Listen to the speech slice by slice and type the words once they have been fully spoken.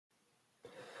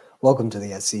Welcome to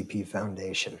the SCP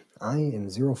Foundation. I am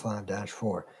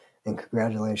 05-4, and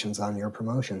congratulations on your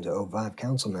promotion to 05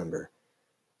 Council Member.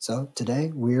 So,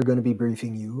 today we are going to be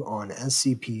briefing you on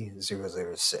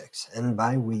SCP-006, and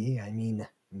by we, I mean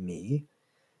me,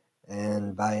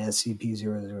 and by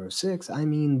SCP-006, I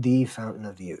mean the Fountain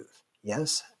of Youth.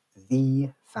 Yes, the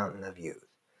Fountain of Youth.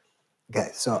 Okay,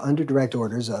 so under direct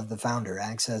orders of the Founder,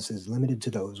 access is limited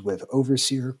to those with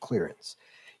Overseer clearance.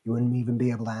 You wouldn't even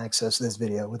be able to access this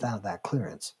video without that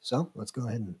clearance. So let's go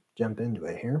ahead and jump into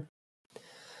it here.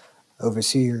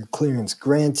 Overseer clearance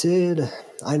granted.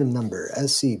 Item number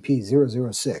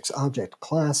SCP-006. Object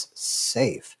class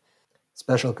safe.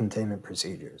 Special containment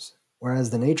procedures. Whereas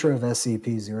the nature of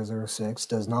SCP-006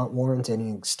 does not warrant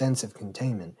any extensive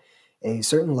containment, a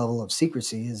certain level of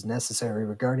secrecy is necessary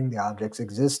regarding the object's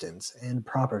existence and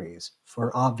properties for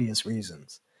obvious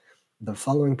reasons. The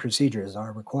following procedures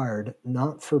are required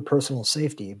not for personal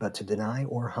safety, but to deny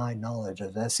or hide knowledge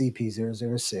of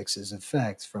SCP-006's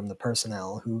effects from the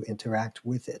personnel who interact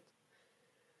with it.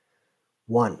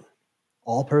 1.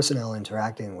 All personnel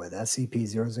interacting with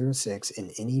SCP-006 in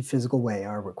any physical way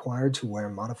are required to wear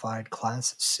modified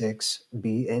Class 6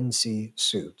 B and C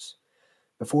suits.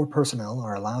 Before personnel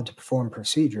are allowed to perform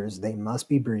procedures, they must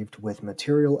be briefed with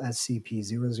material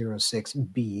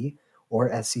SCP-006-B or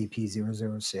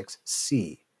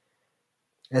SCP-006-C.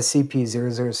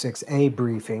 SCP-006-A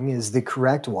briefing is the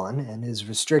correct one and is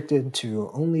restricted to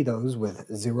only those with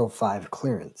 05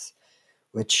 clearance,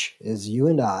 which is you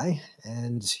and I,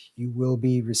 and you will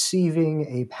be receiving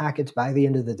a packet by the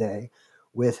end of the day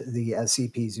with the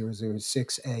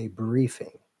SCP-006-A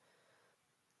briefing.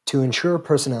 To ensure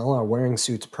personnel are wearing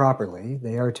suits properly,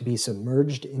 they are to be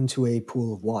submerged into a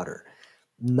pool of water,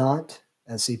 not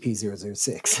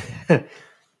SCP-006.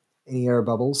 Any air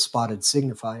bubbles spotted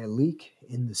signify a leak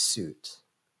in the suit.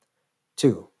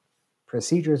 2.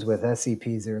 Procedures with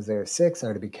SCP-006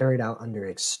 are to be carried out under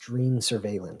extreme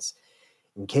surveillance.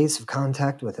 In case of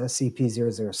contact with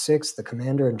SCP-006, the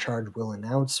commander in charge will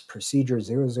announce Procedure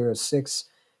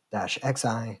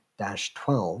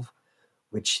 006-XI-12,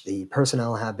 which the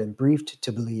personnel have been briefed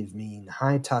to believe mean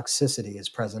high toxicity is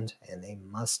present and they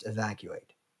must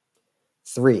evacuate.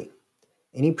 3.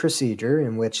 Any procedure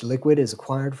in which liquid is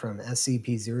acquired from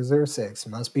SCP-006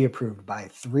 must be approved by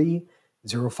 3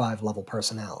 05 level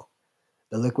personnel.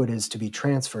 The liquid is to be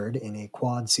transferred in a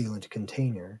quad sealant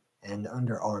container and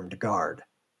under armed guard.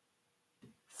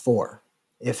 4.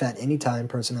 If at any time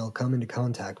personnel come into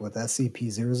contact with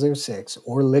SCP-006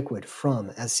 or liquid from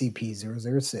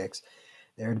SCP-006,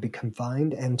 they are to be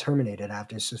confined and terminated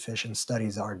after sufficient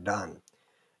studies are done.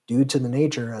 Due to the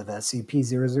nature of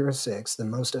SCP-006, the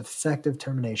most effective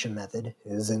termination method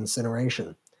is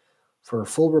incineration. For a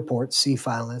full report, see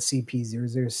file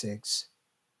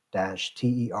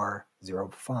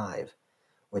SCP-006-TER-05,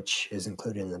 which is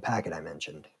included in the packet I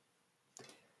mentioned.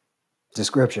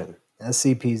 Description: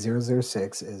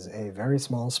 SCP-006 is a very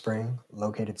small spring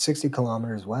located 60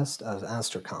 kilometers west of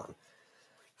Astrakhan.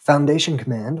 Foundation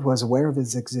Command was aware of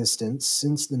its existence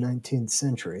since the 19th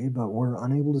century, but were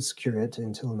unable to secure it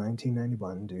until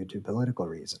 1991 due to political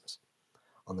reasons.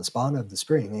 On the spot of the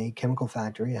spring, a chemical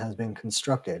factory has been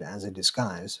constructed as a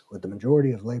disguise, with the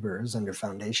majority of laborers under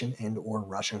Foundation and/or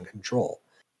Russian control.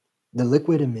 The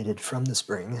liquid emitted from the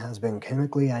spring has been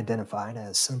chemically identified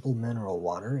as simple mineral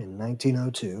water in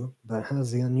 1902, but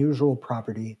has the unusual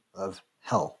property of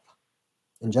health.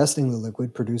 Ingesting the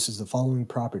liquid produces the following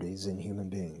properties in human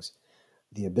beings: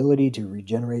 the ability to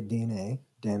regenerate DNA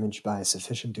damaged by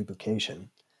sufficient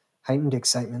duplication, heightened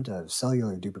excitement of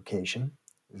cellular duplication,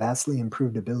 vastly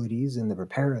improved abilities in the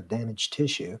repair of damaged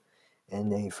tissue,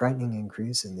 and a frightening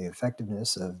increase in the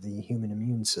effectiveness of the human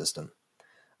immune system.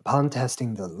 Upon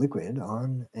testing the liquid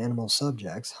on animal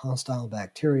subjects, hostile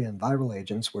bacteria and viral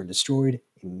agents were destroyed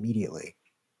immediately.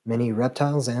 Many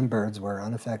reptiles and birds were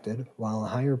unaffected, while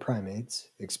higher primates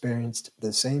experienced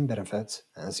the same benefits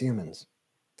as humans.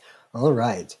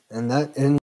 Alright, and that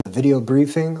ends the video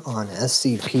briefing on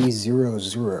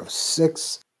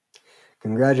SCP-006.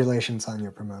 Congratulations on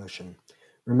your promotion.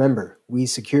 Remember, we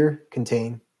secure,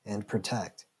 contain, and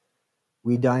protect.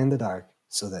 We die in the dark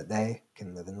so that they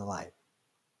can live in the light.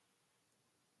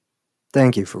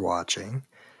 Thank you for watching.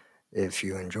 If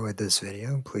you enjoyed this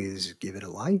video, please give it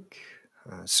a like.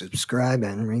 Subscribe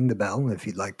and ring the bell if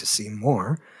you'd like to see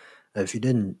more. If you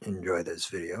didn't enjoy this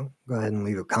video, go ahead and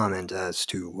leave a comment as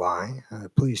to why.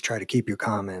 Please try to keep your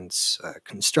comments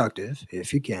constructive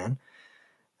if you can.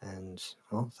 And,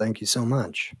 well, thank you so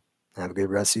much. Have a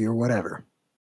good rest of your whatever.